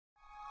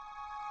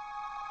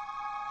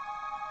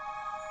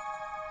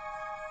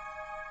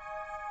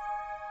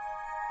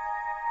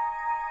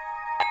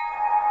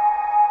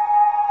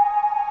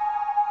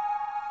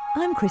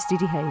I'm Christy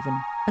DeHaven,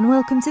 and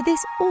welcome to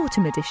this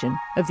autumn edition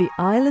of the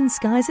Island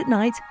Skies at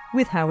Night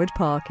with Howard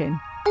Parkin.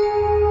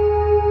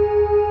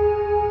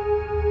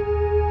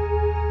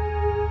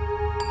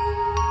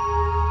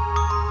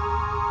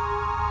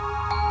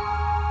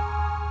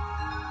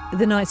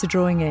 The nights are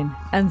drawing in,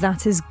 and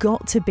that has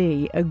got to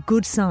be a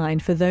good sign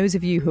for those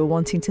of you who are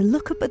wanting to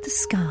look up at the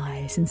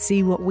skies and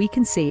see what we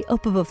can see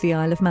up above the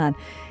Isle of Man.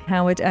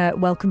 Howard,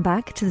 welcome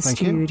back to the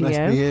studio. Thank you. Nice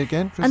to be here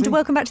again, Chrissy. And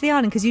welcome back to the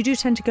island, because you do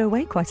tend to go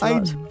away quite a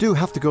lot. I do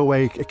have to go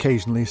away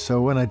occasionally,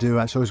 so when I do,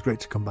 it's always great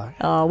to come back.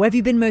 Oh, where have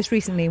you been most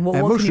recently? And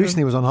most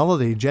recently was on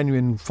holiday,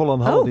 genuine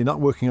full-on holiday,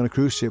 not working on a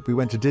cruise ship. We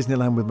went to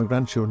Disneyland with my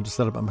grandchildren to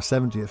celebrate my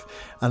 70th,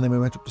 and then we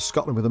went up to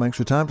Scotland with the Manx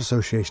Retirement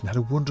Association. Had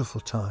a wonderful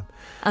time.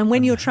 And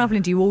when you're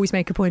travelling, do you always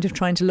make a point of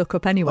trying to look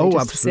up anyway? Oh,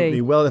 just absolutely. To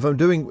see? Well,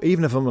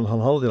 even if I'm on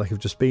holiday like I've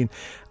just been,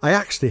 I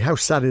actually, how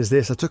sad is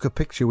this? I took a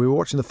picture. We were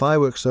watching the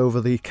fireworks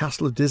over the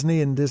Castle of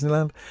Disney in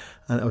Disneyland,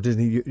 or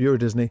Disney, Euro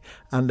Disney,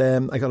 and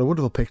I got a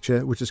wonderful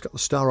picture which has got the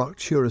star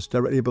Arcturus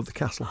directly above the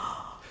castle.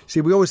 See,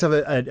 we always have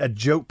a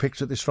joke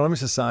picture at the Astronomy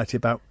Society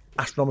about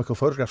astronomical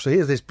photographs. So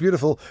here's this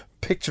beautiful,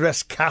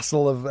 picturesque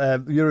castle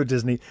of Euro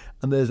Disney,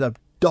 and there's a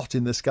dot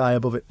in the sky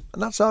above it,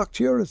 and that's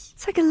Arcturus.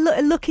 It's like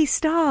a lucky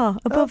star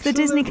above the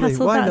Disney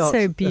castle. Why that's not?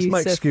 So beautiful.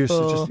 That's my excuse.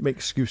 Just make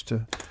excuse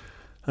to.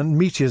 And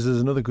meteors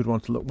is another good one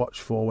to watch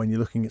for when you're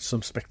looking at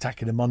some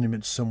spectacular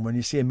monuments somewhere and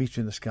you see a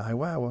meteor in the sky.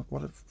 Wow,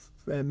 what a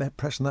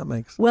impression that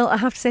makes. Well, I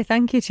have to say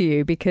thank you to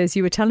you, because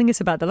you were telling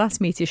us about the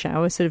last meteor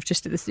shower, sort of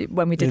just at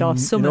when we did our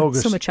summer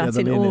chat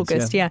in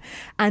August,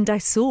 and I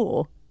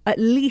saw at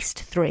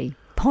least 3.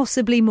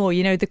 Possibly more,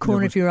 the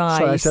corner of your eye.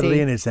 Sorry, I said the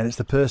Leonids then, it's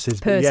the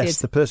Perseids. But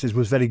yes, the Perseids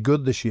was very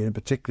good this year in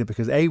particular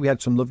because we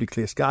had some lovely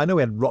clear sky. I know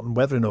we had rotten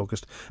weather in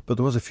August, but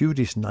there was a few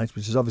decent nights,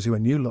 which is obviously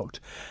when you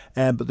looked.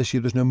 But this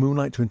year there's no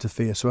moonlight to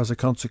interfere, so as a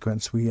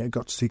consequence we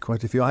got to see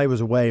quite a few. I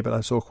was away, but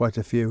I saw quite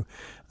a few.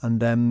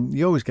 And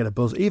you always get a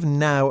buzz. Even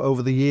now,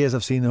 over the years,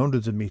 I've seen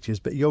hundreds of meteors,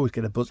 but you always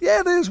get a buzz.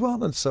 Yeah, there's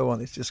one, and so on.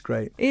 It's just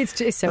great. It's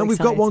so exciting. And we've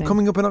got one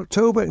coming up in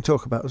October to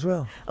talk about as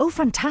well. Oh,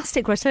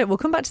 fantastic. Right, so we'll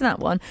come back to that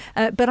one.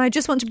 But I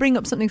just want to bring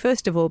up something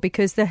first of all,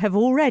 because there have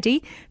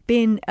already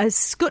been a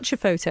scutch of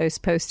photos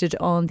posted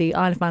on the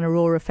Isle of Man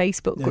Aurora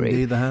Facebook group.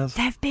 Indeed, there have.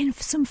 There have been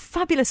some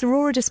fabulous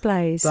Aurora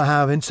displays. There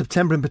have. In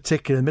September in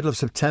particular, in the middle of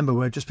September,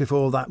 where just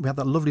before that, we had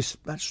that lovely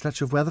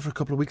stretch of weather for a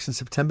couple of weeks in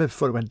September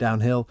before it went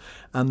downhill.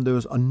 And there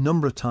was a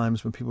number of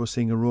times when people were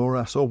seeing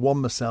Aurora. I saw one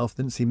myself,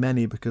 didn't see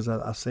many because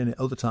I've seen it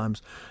other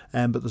times,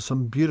 but there's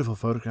some beautiful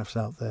photographs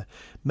out there,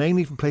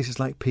 mainly from places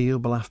like Peel,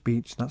 Ballaugh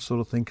Beach, that sort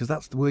of thing, because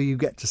that's where you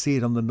get to see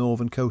it on the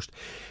northern coast.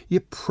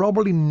 You're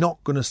probably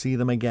not going to see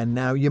them again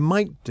now. You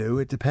might do.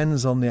 It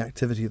depends on the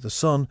activity of the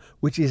sun,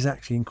 which is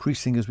actually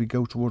increasing as we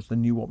go towards the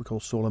new what we call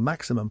solar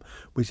maximum,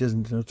 which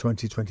isn't until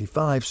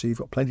 2025, so you've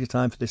got plenty of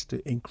time for this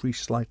to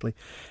increase slightly.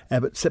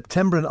 But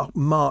September and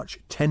March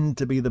tend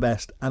to be the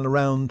best, and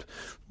around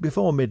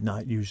before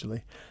midnight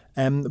usually.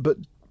 But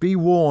be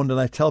warned, and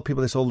I tell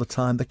people this all the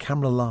time, the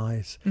camera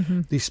lies.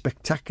 Mm-hmm. These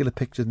spectacular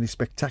pictures and these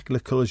spectacular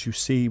colours you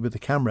see with the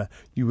camera,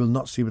 you will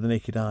not see with the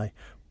naked eye.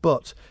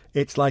 But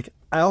it's like,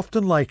 I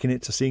often liken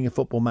it to seeing a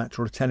football match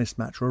or a tennis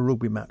match or a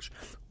rugby match.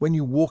 When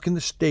you walk in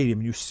the stadium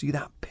and you see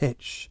that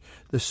pitch,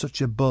 there's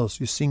such a buzz.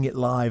 You're seeing it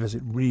live as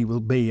it really will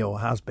be or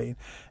has been.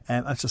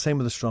 And it's the same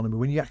with astronomy.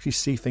 When you actually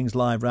see things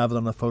live rather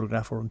than on a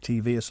photograph or on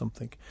TV or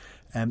something,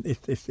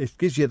 it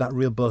gives you that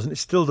real buzz, and it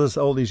still does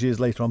all these years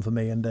later on for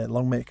me, and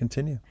long may it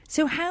continue.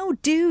 So how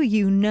do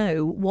you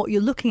know what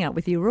you're looking at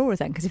with the aurora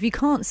then? Because if you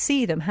can't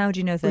see them, how do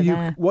you know they're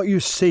there? What you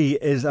see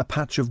is a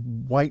patch of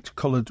white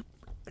coloured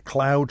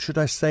cloud, should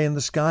I say, in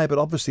the sky, but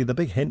obviously the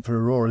big hint for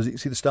aurora is that you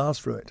see the stars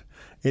through it.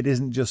 It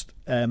isn't just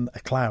a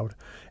cloud.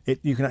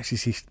 You can actually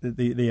see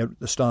the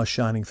stars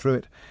shining through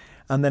it.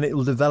 And then it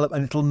will develop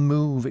and it'll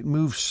move. It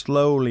moves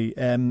slowly.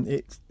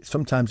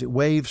 Sometimes it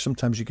waves,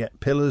 sometimes you get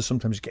pillars,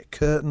 sometimes you get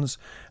curtains.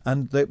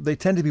 And they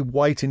tend to be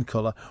white in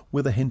colour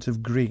with a hint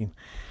of green.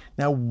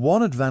 Now,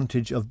 one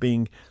advantage of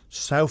being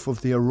south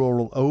of the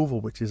auroral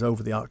oval, which is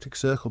over the Arctic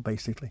Circle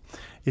basically,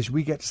 is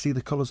we get to see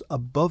the colours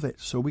above it.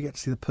 So we get to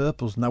see the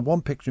purples. Now,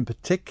 one picture in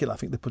particular, I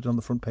think they put it on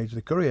the front page of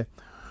the Courier,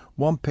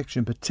 one picture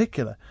in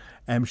particular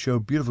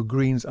showed beautiful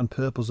greens and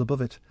purples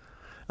above it.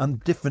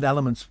 And different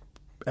elements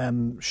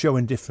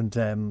showing different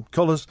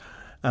colours,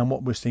 and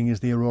what we're seeing is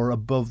the aurora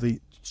above the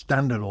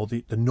standard or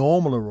the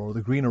normal aurora,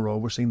 the green aurora.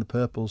 We're seeing the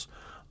purples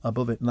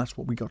above it, and that's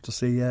what we got to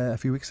see a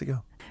few weeks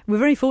ago. We're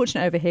very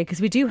fortunate over here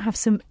because we do have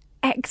some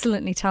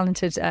excellently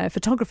talented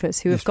photographers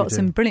who have got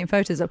some brilliant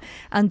photos up,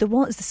 and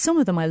some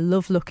of them I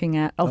love looking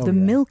at of the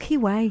Milky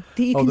Way.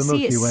 That you can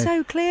see it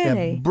so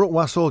clearly. Yeah, Brooke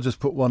Wassall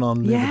just put one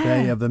on the other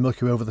day of the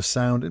Milky Way over the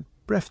Sound.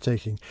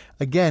 Breathtaking.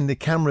 Again, the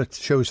camera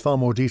shows far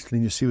more detail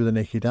than you see with the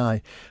naked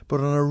eye, but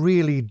on a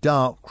really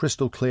dark,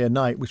 crystal clear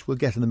night, which we'll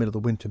get in the middle of the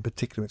winter, in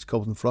particular it's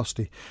cold and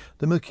frosty,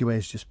 the Milky Way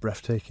is just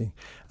breathtaking.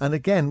 And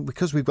again,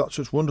 because we've got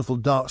such wonderful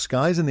dark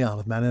skies in the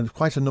Isle of Man, and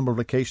quite a number of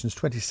locations,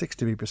 26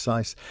 to be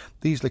precise,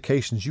 these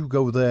locations, you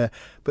go there,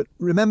 but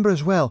remember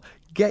as well,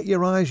 Get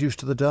your eyes used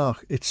to the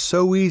dark. It's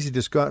so easy to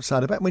just go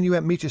outside. I bet when you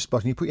went meteor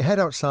spotting, you put your head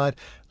outside,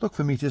 look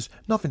for meteors,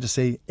 nothing to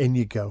see, in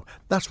you go.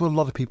 That's what a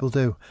lot of people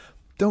do.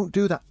 Don't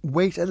do that.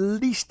 Wait at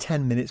least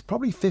 10 minutes,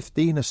 probably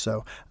 15 or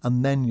so,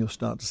 and then you'll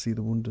start to see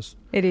the wonders.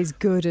 It is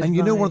good advice. And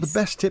you know, one of the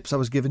best tips I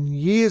was given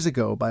years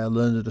ago by a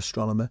learned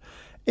astronomer,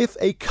 if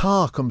a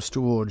car comes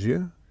towards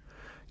you,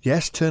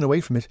 yes, turn away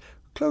from it,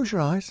 close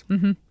your eyes.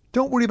 Mm-hmm.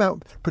 Don't worry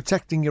about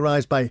protecting your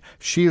eyes by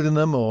shielding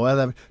them or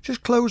whatever.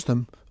 Just close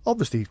them.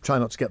 Obviously, try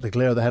not to get the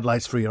glare of the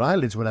headlights through your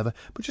eyelids, whatever,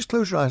 but just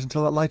close your eyes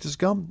until that light is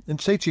gone.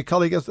 And say to your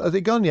colleague, has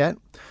it gone yet?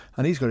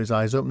 And he's got his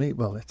eyes open.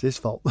 Well, it's his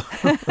fault.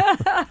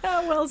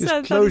 Well just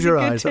said. close your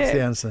eyes. Tip. That's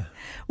the answer.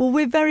 Well,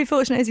 we're very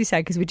fortunate, as you said,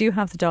 because we do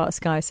have the dark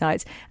sky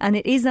sites, and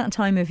it is that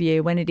time of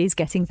year when it is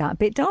getting that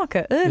bit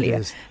darker earlier.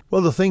 It is.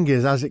 Well, the thing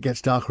is, as it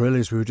gets darker early,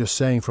 as we were just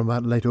saying, from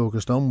about late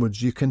August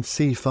onwards, you can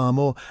see far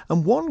more.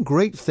 And one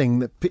great thing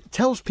that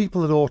tells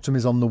people that autumn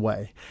is on the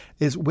way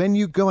is when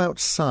you go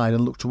outside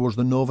and look towards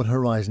the northern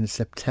horizon in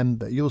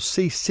September, you'll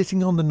see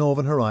sitting on the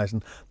northern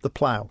horizon the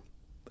plough,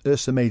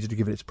 Ursa Major to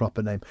give it its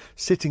proper name,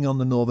 sitting on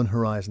the northern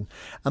horizon.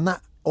 And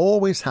that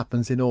always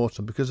happens in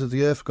autumn because of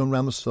the Earth going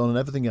around the sun and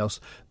everything else.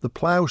 The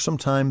plough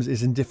sometimes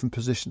is in different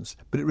positions,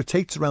 but it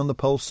rotates around the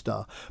pole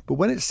star. But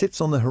when it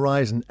sits on the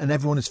horizon and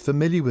everyone is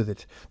familiar with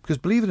it, because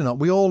believe it or not,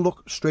 we all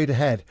look straight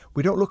ahead.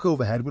 We don't look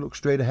overhead, we look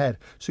straight ahead.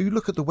 So you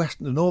look at the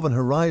northern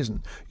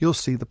horizon, you'll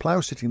see the plough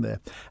sitting there.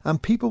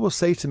 And people will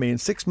say to me in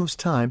 6 months'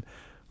 time,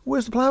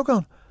 where's the plough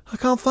gone? I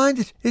can't find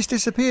it. It's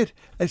disappeared.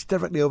 It's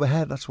directly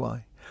overhead, that's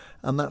why.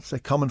 And that's a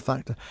common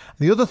factor.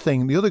 The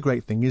other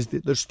great thing is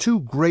that there's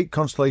two great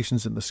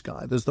constellations in the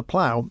sky. There's the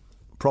plough,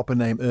 proper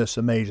name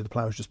Ursa Major, the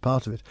plough is just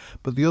part of it.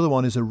 But the other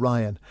one is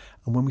Orion.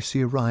 And when we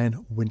see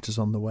Orion, winter's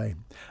on the way.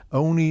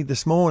 Only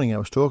this morning I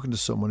was talking to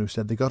someone who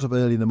said they got up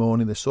early in the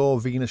morning, they saw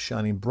Venus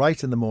shining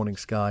bright in the morning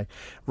sky,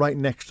 right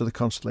next to the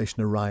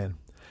constellation Orion.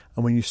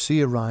 And when you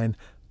see Orion,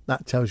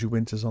 that tells you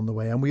winter's on the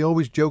way. And we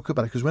always joke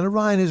about it because when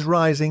Orion is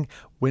rising,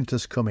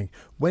 winter's coming.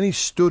 When he's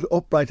stood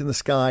upright in the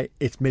sky,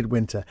 it's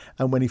midwinter.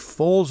 And when he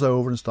falls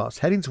over and starts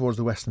heading towards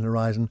the western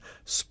horizon,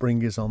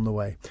 spring is on the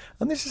way.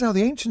 And this is how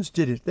the ancients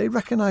did it. They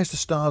recognised the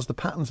stars, the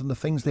patterns and the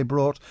things they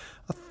brought.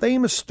 A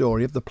famous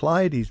story of the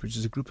Pleiades, which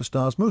is a group of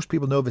stars. Most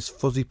people know this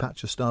fuzzy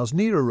patch of stars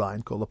near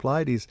Orion called the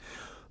Pleiades.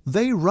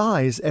 They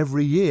rise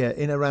every year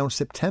in around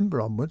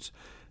September onwards.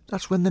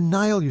 That's when the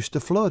Nile used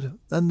to flood,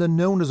 and they're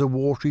known as a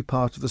watery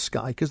part of the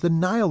sky because the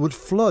Nile would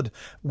flood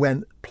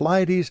when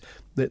Pleiades,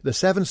 the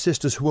seven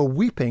sisters who were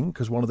weeping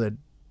because one of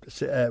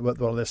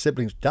their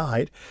siblings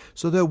died,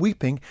 so they're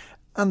weeping,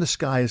 and the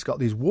sky has got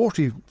these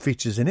watery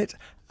features in it,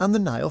 and the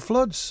Nile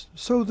floods.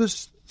 So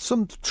there's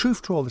some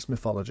truth to all this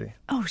mythology.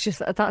 Oh,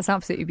 that's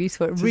absolutely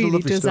beautiful. It really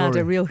does add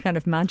a real kind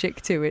of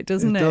magic to it,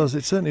 doesn't it? It does.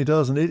 It certainly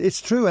does. And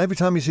it's true. Every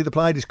time you see the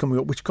Pleiades coming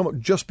up, which come up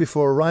just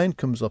before Orion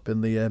comes up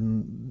in the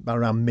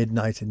around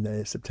midnight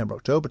in September,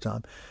 October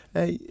time,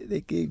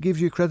 it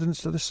gives you credence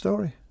to this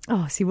story.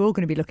 Oh, see, we're all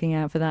going to be looking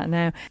out for that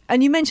now.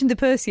 And you mentioned the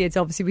Perseids,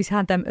 obviously, we've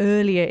had them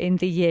earlier in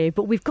the year,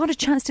 but we've got a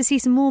chance to see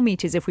some more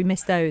meteors if we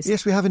miss those.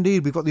 Yes, we have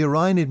indeed. We've got the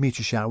Orionid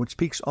meteor shower, which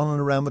peaks on and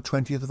around the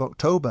 20th of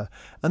October.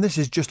 And this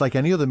is just like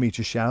any other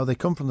meteor shower. They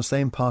come from the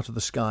same part of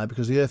the sky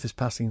because the Earth is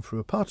passing through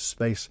a part of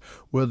space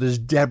where there's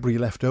debris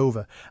left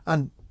over.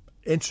 And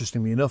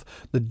interestingly enough,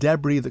 the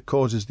debris that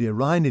causes the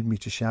Orionid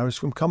meteor shower is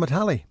from Comet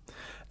Halley.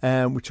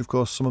 Which, of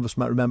course, some of us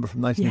might remember from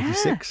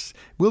 1986.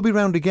 Yeah. We'll be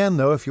round again,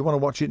 though, if you want to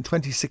watch it in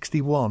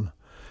 2061.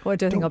 Well, I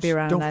don't think I'll be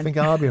around then. Don't think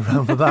I'll be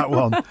around for that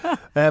one.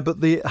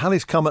 But the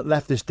Halley's Comet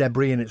left this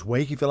debris in its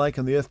wake, if you like,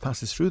 and the Earth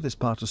passes through this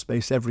part of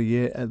space every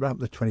year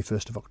around the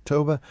 21st of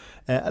October.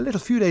 A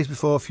few days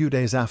before, a few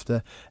days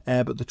after.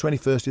 But the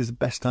 21st is the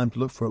best time to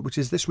look for it, which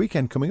is this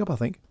weekend coming up, I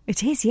think.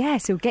 It is, yeah.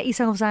 So get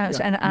yourselves out.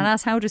 Yeah. And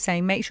as Howard was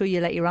saying, make sure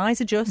you let your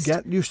eyes adjust.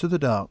 Get used to the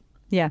dark.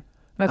 Yeah.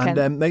 Okay.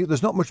 And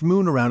there's not much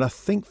moon around. I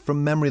think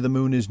from memory the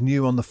moon is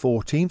new on the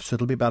 14th, so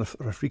it'll be about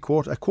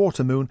a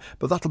quarter moon,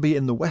 but that'll be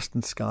in the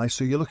western sky,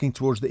 so you're looking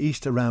towards the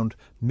east around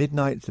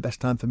midnight. It's the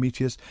best time for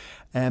meteors.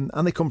 And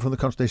they come from the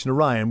constellation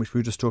Orion, which we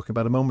were just talking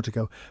about a moment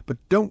ago. But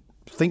don't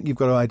think you've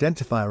got to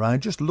identify Orion.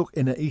 Just look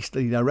in an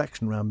easterly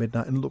direction around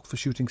midnight and look for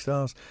shooting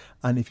stars.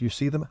 And if you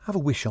see them, have a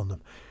wish on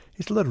them.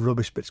 It's a lot of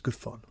rubbish, but it's good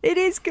fun. It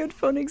is good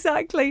fun,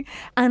 exactly.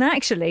 And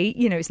actually,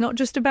 it's not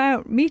just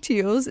about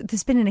meteors.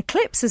 There's been an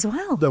eclipse as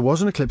well. There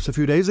was an eclipse a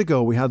few days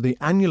ago. We had the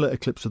annular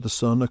eclipse of the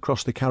sun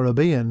across the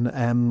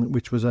Caribbean,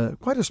 which was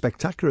quite a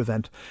spectacular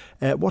event.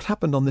 What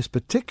happened on this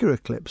particular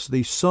eclipse,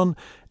 the sun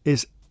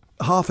is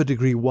half a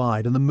degree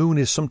wide, and the moon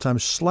is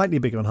sometimes slightly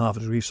bigger than half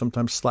a degree,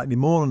 sometimes slightly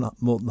more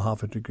than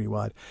half a degree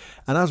wide.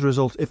 And as a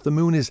result, if the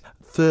moon is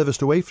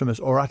furthest away from us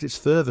or at its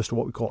furthest, or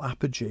what we call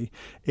apogee,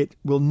 it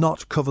will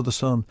not cover the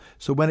sun.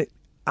 So when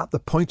at the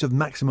point of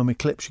maximum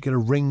eclipse, you get a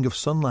ring of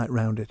sunlight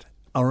round it,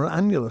 or an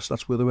annulus.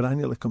 That's where the word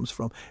annular comes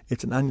from.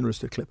 It's an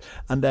annulus eclipse.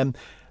 And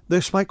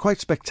They're quite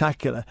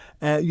spectacular.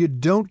 You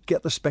don't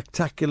get the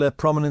spectacular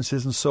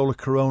prominences and solar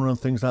corona and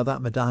things like that,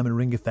 and the diamond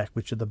ring effect,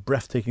 which are the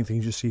breathtaking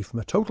things you see from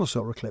a total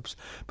solar eclipse,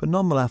 but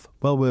nonetheless,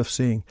 well worth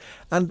seeing.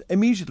 And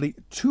immediately,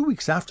 2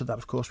 weeks after that,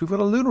 of course, we've got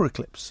a lunar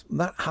eclipse. And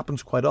that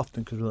happens quite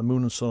often because when the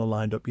moon and sun are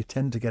lined up, you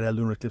tend to get a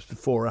lunar eclipse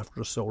before or after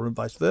a solar and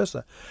vice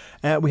versa.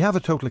 We have a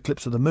total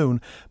eclipse of the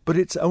moon, but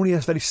it's only a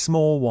very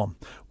small one.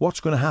 What's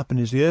going to happen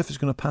is the Earth is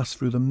going to pass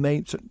through the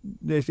moon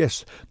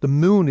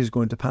is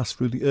going to pass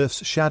through the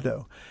Earth's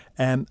shadow.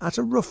 At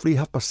a roughly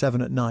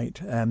 7:30 at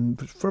night.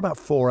 For about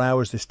 4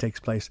 hours this takes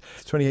place,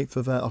 28th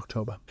of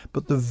October.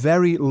 But the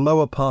very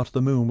lower part of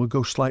the moon will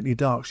go slightly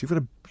dark. So you've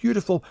got a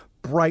beautiful,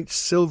 bright,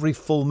 silvery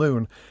full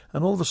moon,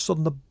 and all of a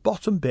sudden the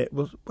bottom bit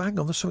will, hang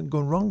on, there's something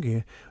going wrong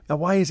here. Now,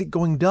 why is it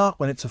going dark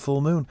when it's a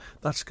full moon?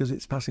 That's because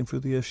it's passing through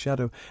the Earth's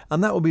shadow.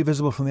 And that will be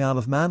visible from the Isle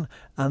of Man,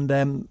 and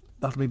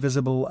that'll be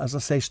visible, as I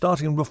say,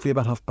 starting roughly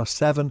about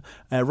 7:30,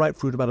 right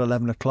through to about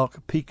 11 o'clock.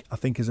 Peak, I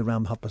think, is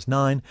around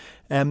 9:30.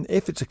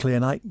 If it's a clear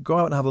night, go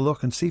out and have a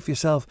look and see for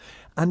yourself.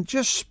 And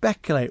just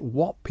speculate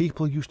what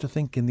people used to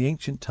think in the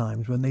ancient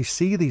times when they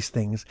see these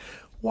things.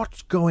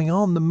 What's going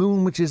on? The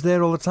moon, which is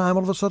there all the time,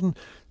 all of a sudden,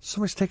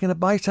 something's taken a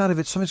bite out of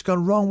it. Something's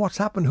gone wrong. What's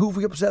happened? Who have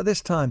we upset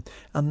this time?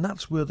 And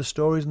that's where the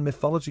stories and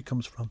mythology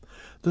comes from.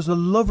 There's a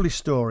lovely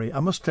story. I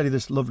must tell you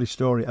this lovely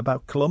story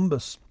about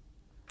Columbus.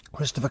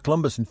 Christopher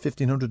Columbus in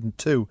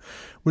 1502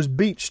 was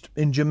beached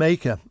in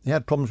Jamaica. He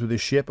had problems with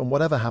his ship, and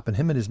whatever happened,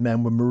 him and his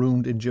men were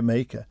marooned in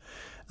Jamaica.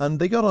 And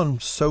they got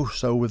on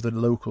so-so with the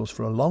locals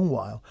for a long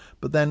while.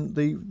 But then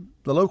the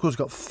locals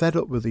got fed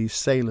up with these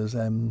sailors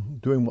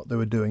doing what they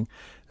were doing.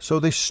 So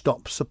they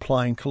stopped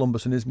supplying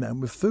Columbus and his men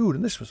with food.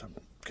 And this was a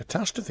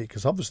catastrophe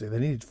because obviously they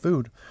needed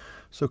food.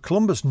 So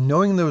Columbus,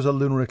 knowing there was a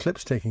lunar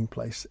eclipse taking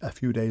place a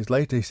few days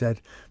later, he said,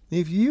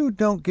 "If you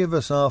don't give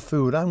us our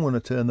food, I'm going to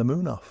turn the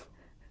moon off."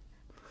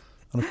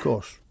 And of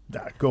course,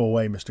 go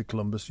away, Mr.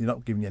 Columbus, you're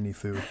not giving you any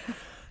food.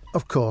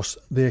 Of course,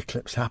 the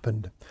eclipse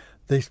happened.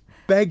 They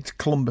begged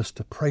Columbus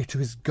to pray to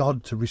his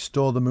God to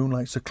restore the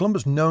moonlight. So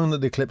Columbus, knowing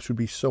that the eclipse would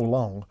be so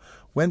long,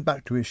 went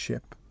back to his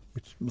ship,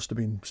 which must have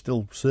been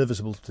still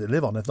serviceable to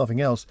live on, if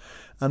nothing else.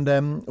 And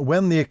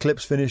when the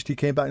eclipse finished, he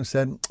came back and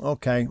said,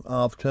 "OK,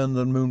 I've turned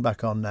the moon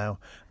back on now."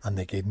 And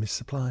they gave him his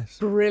supplies.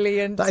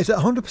 Brilliant. That is a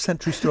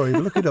 100% true story.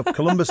 Look it up,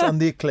 Columbus and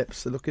the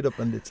eclipse. Look it up,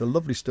 and it's a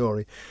lovely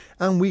story.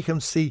 And we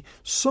can see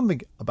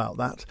something about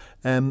that,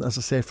 as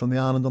I say, from the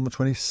island on the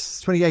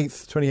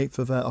 28th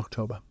of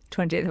October.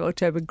 20th of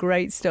October,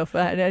 great stuff.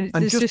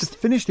 And just to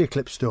finish the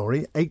eclipse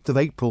story, 8th of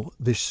April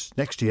this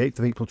next year, 8th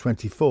of April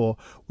 24,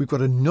 we've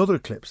got another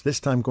eclipse, this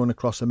time going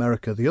across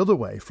America the other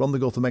way, from the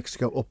Gulf of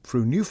Mexico up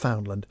through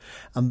Newfoundland.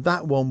 And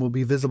that one will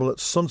be visible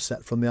at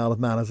sunset from the Isle of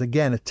Man, as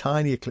again, a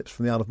tiny eclipse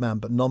from the Isle of Man,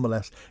 but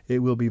nonetheless, it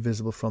will be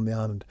visible from the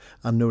island.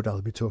 And no doubt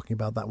I'll be talking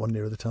about that one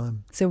nearer the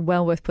time. So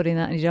well worth putting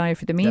that in your diary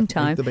for the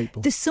meantime.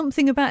 There's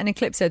something about an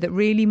eclipse, though, that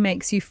really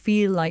makes you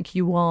feel like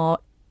you are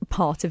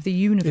part of the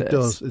universe. It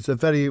does. It's a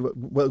very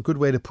good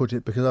way to put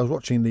it, because I was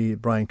watching the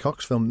Brian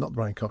Cox film, not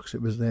Brian Cox,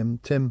 it was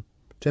Tim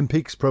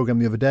Peake's programme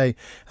the other day,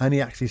 and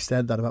he actually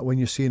said that about when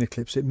you see an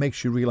eclipse, it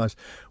makes you realise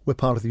we're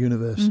part of the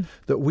universe,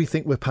 that we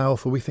think we're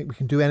powerful, we think we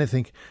can do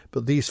anything,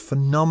 but these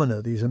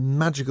phenomena, these are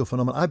magical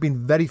phenomena. I've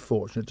been very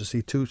fortunate to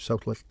see two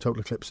total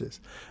eclipses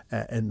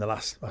in the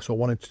last, I saw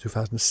one in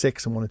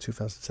 2006 and one in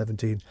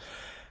 2017,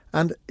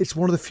 and it's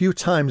one of the few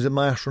times in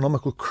my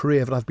astronomical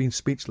career that I've been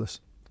speechless.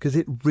 Because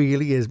it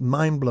really is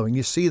mind-blowing.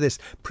 You see this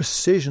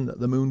precision that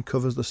the moon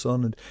covers the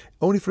sun, and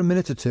only for a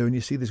minute or two, and you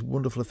see this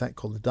wonderful effect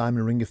called the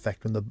diamond ring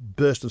effect and the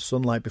burst of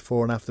sunlight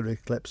before and after the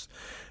eclipse.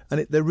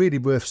 And they're really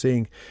worth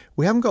seeing.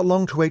 We haven't got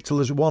long to wait till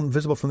there's one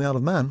visible from the Isle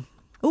of Man.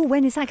 Oh,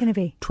 when is that going to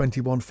be?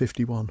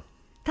 21:51.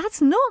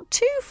 That's not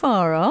too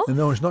far off.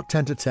 No, it's not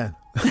 10 to 10.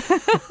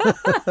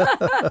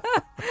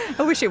 I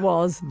wish it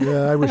was.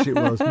 Yeah, I wish it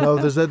was. No,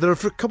 there are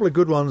a couple of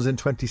good ones in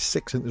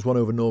 26. I think there's one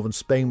over northern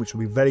Spain, which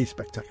will be very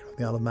spectacular at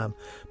the Isle of Man.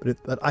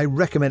 But I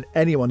recommend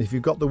anyone, if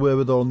you've got the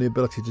wherewithal and the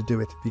ability to do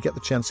it, if you get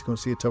the chance to go and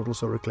see a total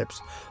solar eclipse,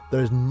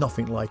 there is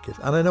nothing like it.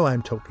 And I know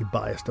I'm totally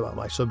biased about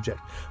my subject,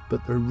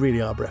 but they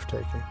really are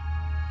breathtaking.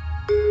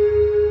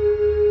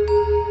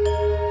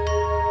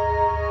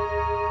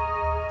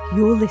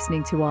 You're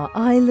listening to our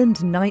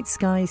Island Night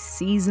Sky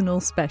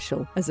seasonal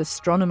special, as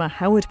astronomer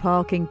Howard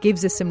Parkin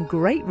gives us some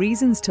great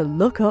reasons to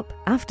look up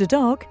after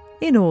dark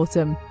in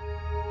autumn.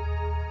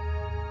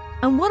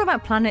 And what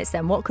about planets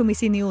then? What can we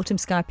see in the autumn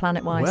sky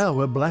planet-wise? Well,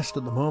 we're blessed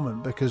at the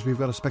moment because we've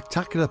got a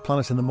spectacular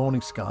planet in the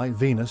morning sky,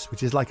 Venus,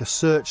 which is like a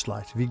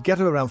searchlight. If you get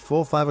her around 4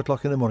 or 5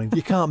 o'clock in the morning,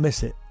 you can't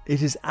miss it.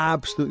 It is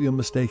absolutely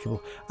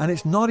unmistakable. And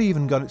it's not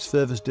even got its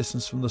furthest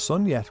distance from the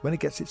sun yet. When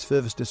it gets its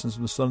furthest distance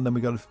from the sun, then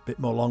we've got a bit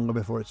more longer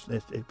before it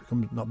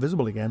becomes not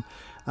visible again.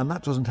 And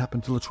that doesn't happen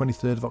until the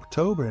 23rd of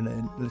October in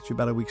literally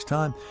about a week's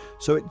time.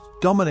 So it's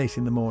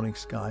dominating the morning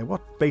sky.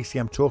 What basically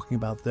I'm talking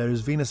about there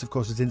is Venus, of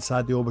course, is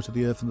inside the orbit of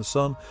the Earth and the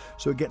sun.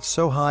 So it gets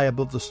so high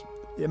above the...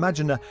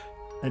 Imagine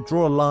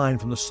draw a line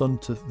from the Sun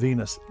to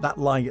Venus. That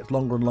line gets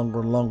longer and longer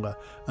and longer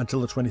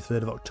until the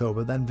 23rd of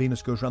October. Then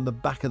Venus goes around the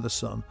back of the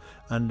Sun,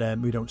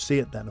 and we don't see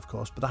it then, of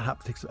course, but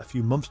that takes a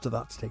few months for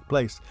that to take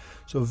place.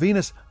 So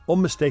Venus,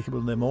 unmistakable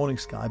in the morning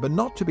sky, but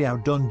not to be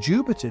outdone.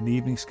 Jupiter in the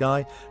evening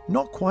sky,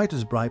 not quite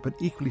as bright, but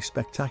equally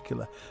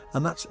spectacular.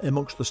 And that's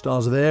amongst the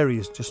stars of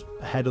Aries, just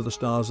ahead of the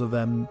stars of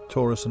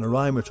Taurus and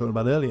Orion we were talking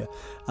about earlier.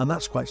 And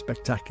that's quite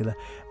spectacular.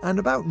 And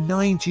about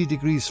 90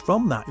 degrees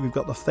from that, we've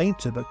got the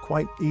fainter but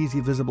quite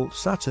easy visible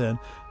Saturn.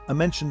 I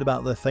mentioned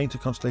about the fainter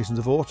constellations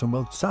of autumn.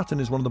 Well, Saturn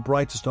is one of the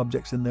brightest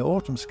objects in the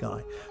autumn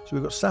sky. So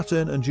we've got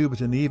Saturn and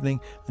Jupiter in the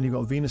evening, and you've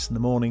got Venus in the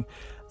morning.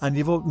 And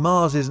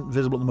Mars isn't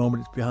visible at the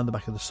moment. It's behind the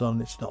back of the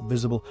Sun. It's not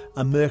visible.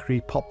 And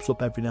Mercury pops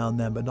up every now and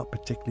then, but not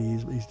particularly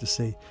easy to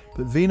see.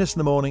 But Venus in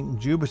the morning,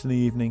 Jupiter in the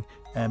evening,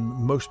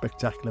 most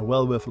spectacular,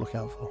 well worth a look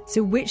out for.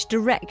 So which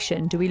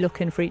direction do we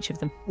look in for each of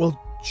them? Well,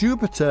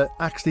 Jupiter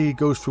actually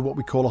goes through what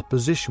we call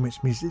opposition,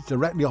 which means it's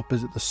directly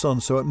opposite the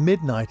Sun. So at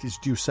midnight, it's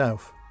due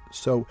south.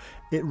 So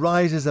it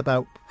rises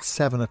about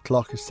 7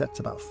 o'clock, it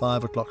sets about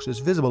 5 o'clock, so it's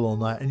visible all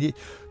night. And you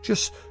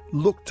just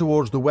look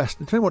towards the west,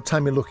 depending what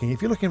time you're looking.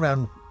 If you're looking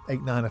around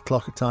 8, 9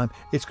 o'clock at time,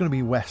 it's going to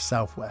be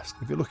west-southwest.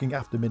 If you're looking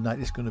after midnight,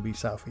 it's going to be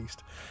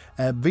southeast.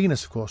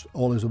 Venus, of course,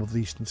 always above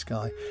the eastern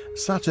sky.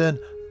 Saturn,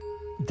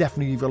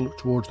 definitely you've got to look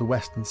towards the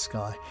western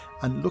sky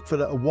and look for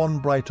one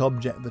bright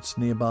object that's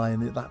nearby,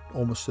 and that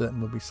almost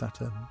certain will be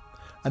Saturn.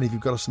 And if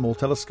you've got a small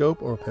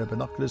telescope or a pair of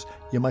binoculars,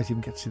 you might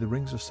even get to see the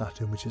rings of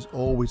Saturn, which is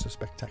always a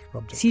spectacular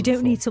object. So you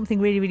don't need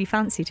something really, really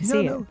fancy to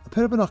see it? No. A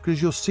pair of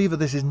binoculars, you'll see that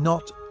this is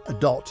not a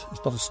dot,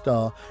 it's not a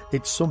star,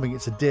 it's something,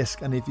 it's a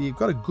disc. And if you've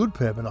got a good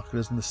pair of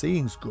binoculars and the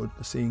seeing's good,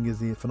 the seeing is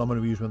the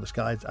phenomenon we use when the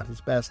sky is at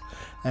its best,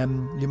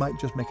 you might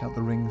just make out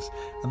the rings,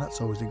 and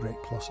that's always a great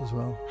plus as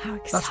well. How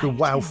exciting. That's the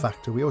wow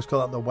factor. We always call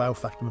that the wow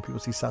factor when people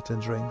see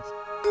Saturn's rings.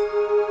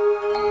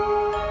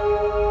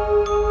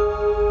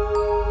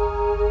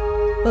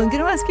 Well, I'm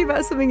going to ask you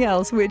about something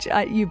else, which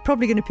you're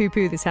probably going to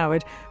poo-poo this,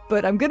 Howard,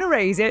 but I'm going to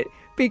raise it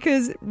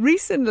because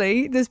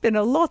recently there's been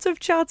a lot of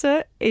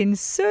chatter in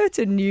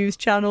certain news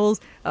channels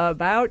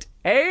about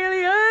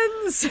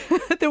aliens.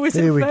 There was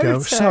Here we go.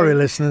 Sorry,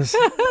 listeners.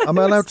 Am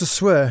I allowed to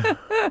swear?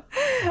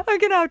 I'm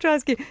going to have to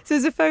ask you. So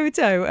there's a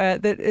photo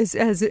that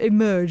has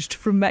emerged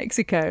from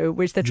Mexico,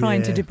 which they're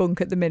trying to debunk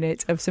at the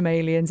minute, of some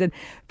aliens. And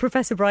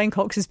Professor Brian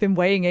Cox has been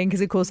weighing in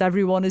because, of course,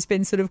 everyone has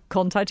been sort of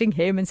contacting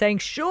him and saying,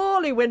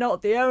 surely we're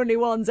not the only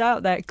ones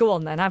out there. Go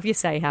on then, have your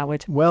say,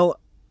 Howard. Well,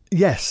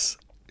 yes.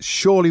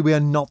 Surely we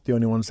are not the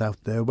only ones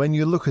out there. When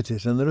you look at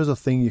it, and there is a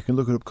thing you can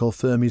look it up called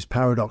Fermi's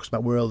paradox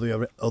about where all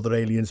the other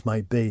aliens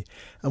might be.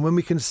 And when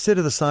we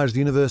consider the size of the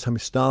universe, how many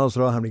stars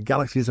there are, how many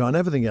galaxies there are, and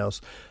everything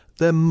else,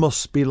 there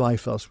must be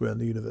life elsewhere in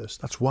the universe.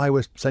 That's why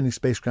we're sending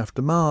spacecraft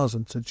to Mars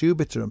and to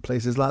Jupiter and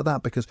places like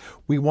that, because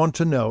we want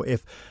to know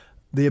if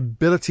the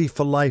ability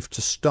for life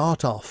to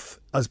start off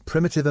as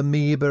primitive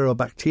amoeba or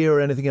bacteria or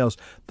anything else,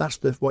 that's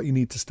what you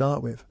need to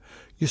start with.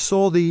 You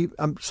saw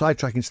I'm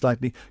sidetracking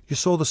slightly, you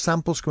saw the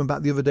samples coming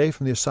back the other day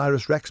from the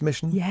OSIRIS-REx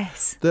mission?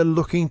 Yes. They're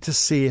looking to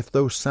see if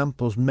those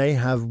samples may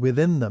have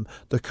within them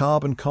the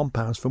carbon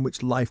compounds from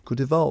which life could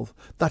evolve.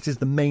 That is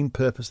the main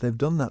purpose they've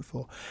done that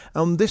for.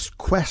 And this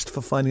quest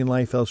for finding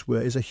life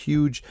elsewhere is a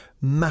huge,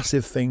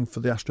 massive thing for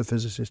the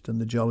astrophysicist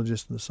and the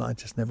geologist and the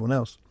scientist and everyone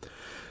else.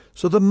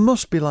 So there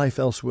must be life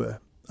elsewhere.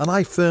 And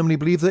I firmly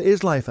believe there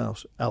is life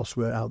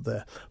elsewhere out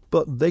there,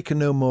 but they can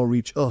no more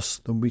reach us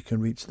than we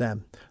can reach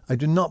them. I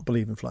do not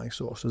believe in flying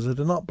saucers. I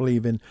do not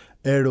believe in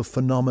aerial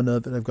phenomena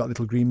that have got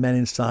little green men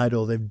inside,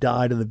 or they've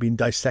died and they've been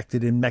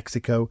dissected in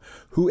Mexico,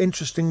 who,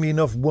 interestingly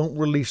enough, won't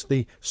release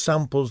the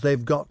samples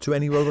they've got to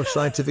any other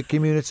scientific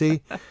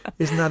community.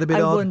 Isn't that a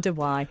bit odd? I wonder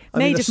why.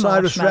 Made of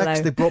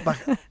OSIRIS-REx, they brought back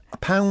half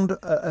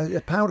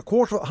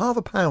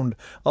a pound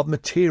of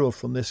material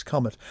from this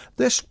comet.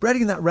 They're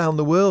spreading that around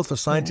the world for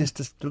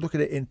scientists to look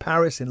at it in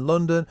Paris, in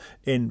London,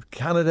 in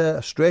Canada,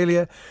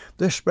 Australia.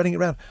 They're spreading it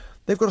around.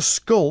 They've got a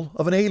skull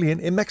of an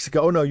alien in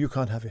Mexico. Oh, no, you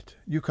can't have it.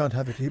 You can't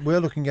have it. We're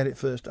looking at it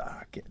first.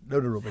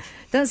 Load of rubbish.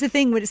 That's the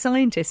thing with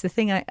scientists. The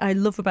thing I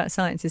love about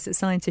science is that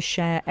scientists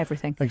share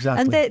everything.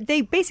 Exactly. And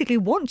they basically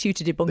want you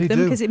to debunk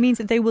them because it means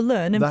that they will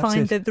learn and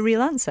find the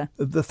real answer.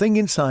 The thing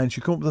in science,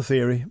 you come up with a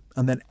theory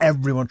and then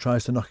everyone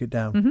tries to knock it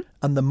down. Mm-hmm.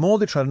 And the more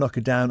they try to knock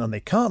it down and they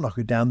can't knock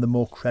it down, the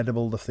more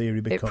credible the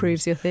theory becomes. It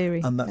proves your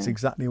theory. And that's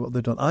exactly what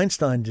they've done.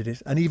 Einstein did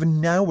it. And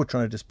even now we're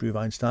trying to disprove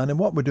Einstein. And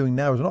what we're doing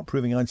now is we're not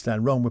proving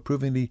Einstein wrong. We're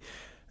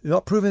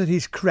not proving that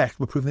he's correct,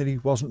 we're proving that he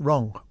wasn't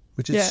wrong,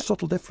 which is a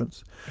subtle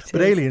difference.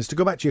 But aliens, to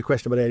go back to your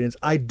question about aliens,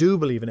 I do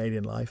believe in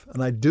alien life,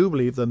 and I do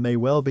believe there may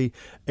well be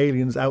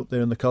aliens out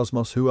there in the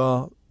cosmos who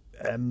are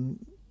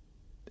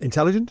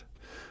intelligent.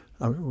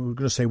 We're going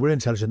to say we're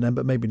intelligent then,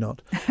 but maybe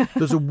not.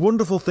 There's a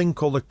wonderful thing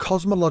called the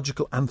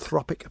cosmological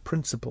anthropic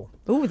principle.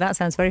 Oh, that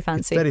sounds very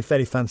fancy. It's very,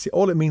 very fancy.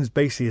 All it means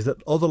basically is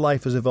that other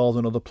life has evolved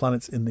on other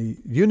planets in the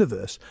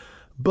universe,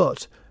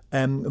 but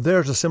they're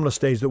at a similar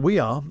stage that we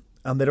are,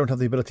 and they don't have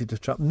the ability to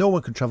travel. No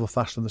one can travel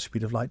faster than the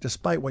speed of light,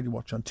 despite what you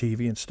watch on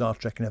TV and Star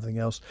Trek and everything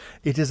else.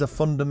 It is a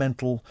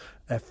fundamental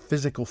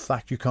physical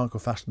fact. You can't go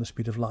faster than the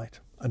speed of light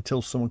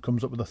until someone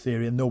comes up with a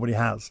theory, and nobody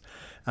has,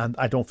 and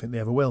I don't think they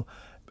ever will.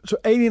 So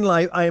alien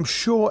life, I am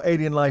sure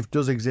alien life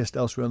does exist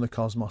elsewhere in the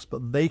cosmos,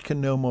 but they can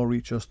no more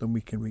reach us than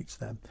we can reach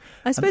them.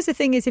 I suppose the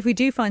thing is, if we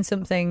do find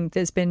something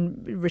that's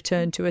been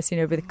returned to us,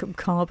 with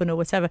carbon or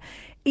whatever,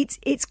 it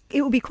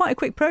would be quite a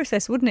quick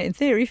process, wouldn't it, in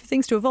theory, for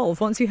things to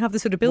evolve once you have the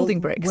sort of building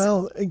bricks?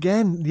 Well,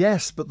 again,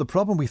 yes, but the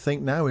problem we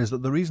think now is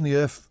that the reason the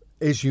Earth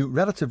is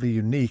relatively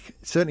unique,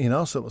 certainly in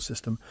our solar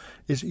system,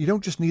 is you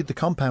don't just need the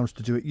compounds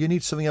to do it, you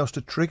need something else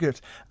to trigger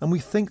it. And we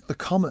think the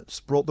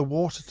comets brought the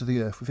water to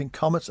the Earth. We think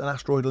comets and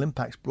asteroidal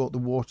impacts brought the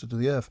water to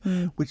the Earth,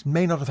 which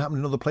may not have happened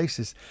in other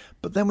places.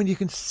 But then when you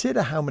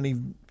consider how many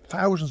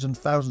thousands and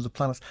thousands of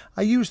planets,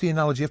 I use the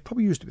analogy, I've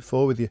probably used it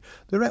before with you,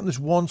 they reckon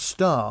there's one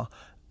star.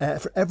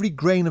 For every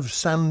grain of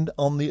sand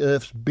on the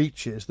Earth's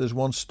beaches, there's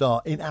one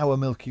star in our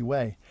Milky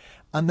Way.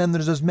 And then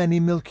there's as many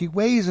Milky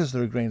Ways as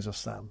there are grains of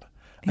sand.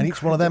 And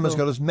each one of them has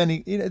got as many,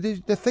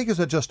 the figures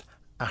are just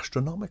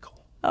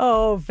astronomical.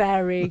 Oh,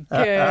 very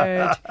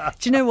good.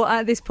 Do you know what?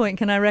 At this point,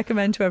 can I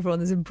recommend to everyone,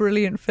 there's a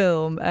brilliant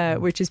film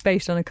which is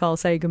based on a Carl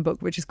Sagan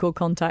book, which is called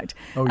Contact.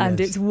 Oh, and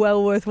yes. It's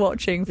well worth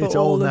watching for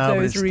all of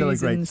those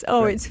reasons.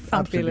 It's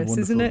fabulous,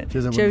 isn't it?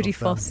 Jodie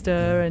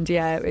Foster, and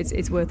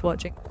it's worth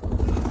watching.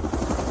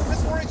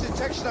 This morning's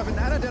detection of an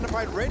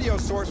unidentified radio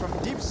source from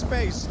deep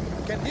space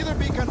can neither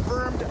be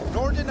confirmed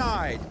nor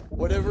denied.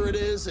 Whatever it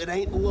is, it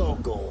ain't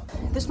local.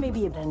 This may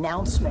be an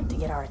announcement to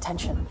get our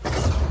attention.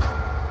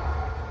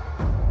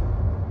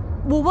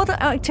 Well, what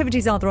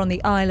activities are there on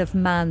the Isle of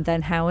Man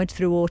then, Howard,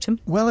 through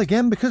autumn? Well,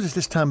 again, because it's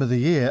this time of the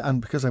year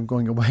and because I'm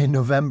going away in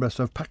November,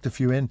 so I've packed a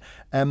few in,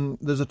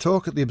 there's a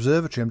talk at the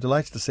Observatory. I'm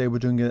delighted to say we're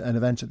doing an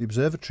event at the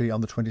Observatory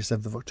on the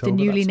 27th of October.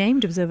 The newly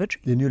named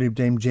Observatory? The newly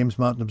named James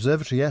Martin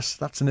Observatory, yes.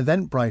 That's an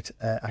Eventbrite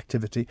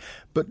activity.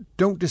 But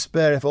don't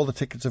despair if all the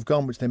tickets have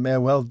gone, which they may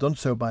well have done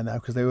so by now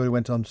because they already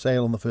went on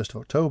sale on the 1st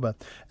of October.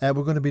 We're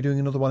going to be doing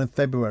another one in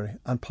February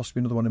and possibly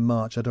another one in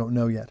March. I don't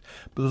know yet.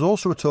 But there's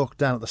also a talk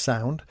down at the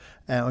Sound.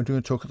 I'm doing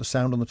a talk at the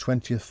Sound on the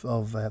 20th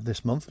of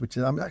this month, which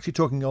is, I'm actually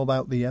talking all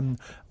about the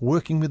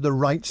working with the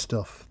right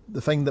stuff,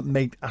 the thing that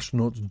made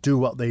astronauts do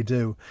what they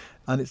do.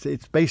 And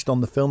it's based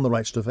on the film The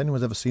Right Stuff. If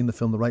anyone's ever seen the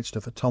film The Right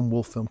Stuff, a Tom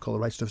Wolfe film called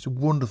The Right Stuff, it's a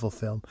wonderful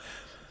film.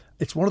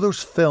 It's one of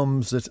those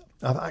films that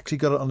I've actually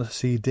got it on a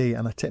CD,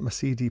 and I take my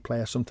CD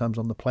player sometimes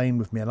on the plane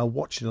with me, and I'll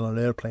watch it on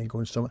an airplane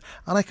going somewhere,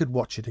 and I could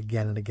watch it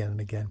again and again and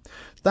again.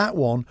 That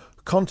one,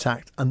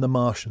 Contact, and The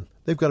Martian.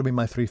 They've got to be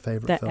my three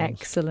favourite films. They're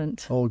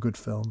excellent. All good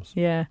films.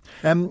 Yeah.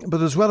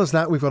 But as well as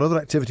that, we've got other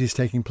activities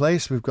taking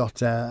place. We've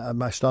got,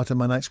 I started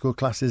my night school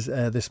classes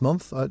this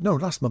month.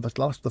 Last month.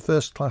 The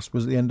first class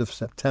was at the end of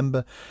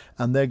September,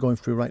 and they're going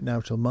through right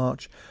now till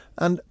March.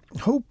 And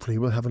hopefully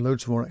we'll have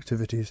loads more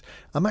activities.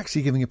 I'm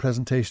actually giving a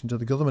presentation to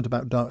the government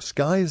about dark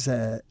skies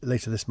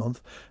later this month.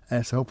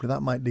 So hopefully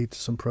that might lead to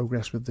some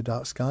progress with the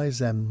dark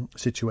skies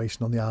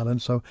situation on the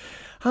island. So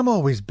I'm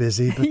always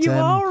busy. But, you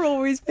are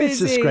always busy. It's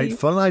just great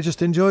fun. I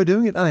just enjoy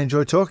doing it, and I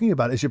enjoy talking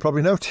about it, as you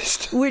probably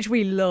noticed. Which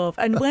we love.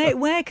 And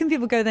where can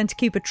people go then to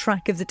keep a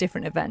track of the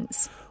different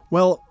events?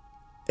 Well,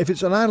 if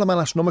it's an Isle of Man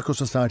Astronomical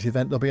Society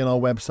event, they'll be on our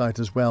website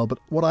as well. But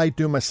what I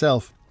do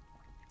myself,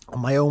 on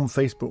my own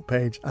Facebook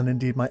page and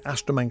indeed my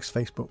Astromanx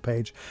Facebook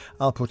page,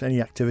 I'll put any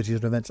activities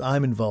and events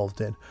I'm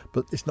involved in.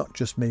 But it's not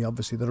just me,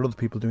 obviously. There are other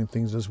people doing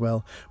things as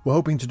well. We're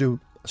hoping to do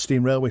a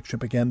steam railway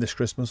trip again this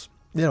Christmas.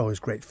 They're always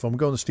great fun. We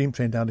go on the steam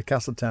train down to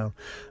Castletown,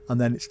 and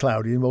then it's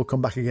cloudy and we'll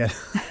come back again.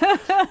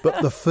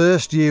 But the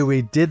first year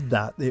we did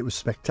that, it was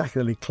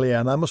spectacularly clear,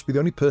 and I must be the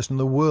only person in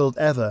the world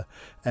ever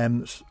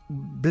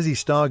busy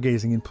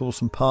stargazing in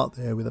Poulson Park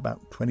there with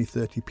about 20,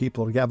 30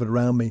 people gathered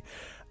around me,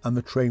 and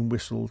the train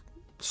whistle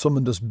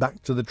summoned us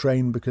back to the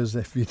train because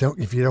if you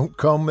don't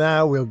come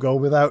now, we'll go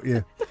without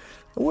you.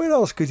 Where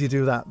else could you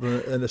do that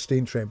in a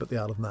steam train but the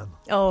Isle of Man?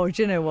 Oh,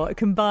 do you know what?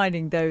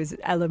 Combining those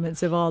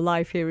elements of our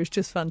life here is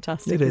just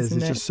fantastic, It is. isn't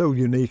it? It's just so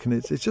unique, and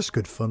it's just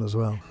good fun as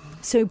well.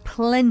 So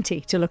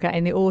plenty to look at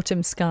in the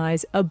autumn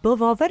skies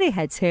above our very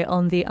heads here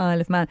on the Isle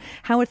of Man.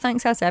 Howard,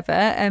 thanks as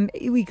ever.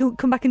 We could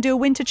come back and do a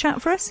winter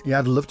chat for us? Yeah,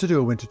 I'd love to do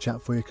a winter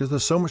chat for you because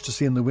there's so much to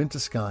see in the winter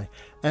sky.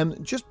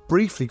 Just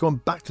briefly, going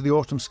back to the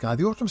autumn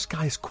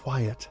sky is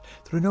quiet.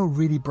 There are no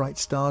really bright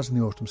stars in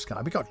the autumn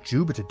sky. We've got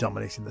Jupiter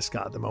dominating the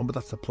sky at the moment, but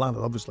that's the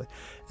planet, obviously.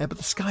 But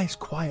the sky is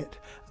quiet.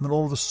 And then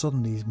all of a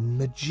sudden, these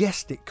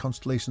majestic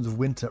constellations of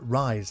winter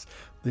rise.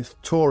 There's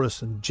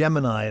Taurus and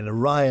Gemini and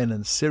Orion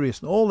and Sirius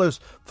and all those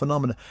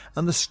phenomena.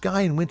 And the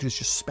sky in winter is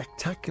just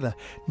spectacular.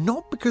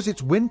 Not because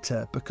it's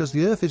winter, because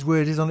the Earth is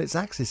where it is on its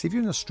axis. If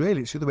you're in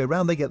Australia, it's the other way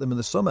around. They get them in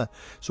the summer.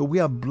 So we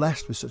are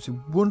blessed with such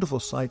wonderful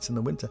sights in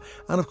the winter.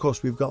 And of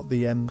course, we've got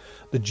the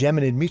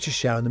Geminid meteor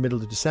shower in the middle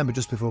of December,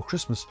 just before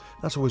Christmas.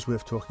 That's always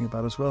worth talking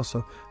about as well.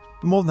 So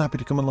more than happy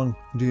to come along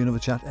and do another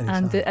chat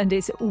anytime. And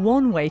it's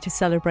one way to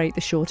celebrate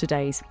the shorter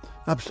days.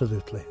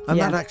 Absolutely. And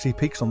that actually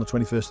peaks on the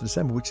 21st of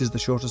December, which is the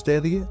shortest day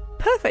of the year.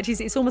 Perfect.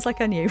 It's almost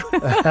like I knew.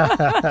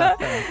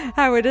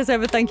 Howard, as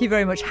ever, thank you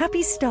very much.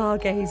 Happy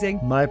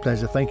stargazing. My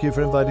pleasure. Thank you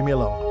for inviting me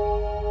along.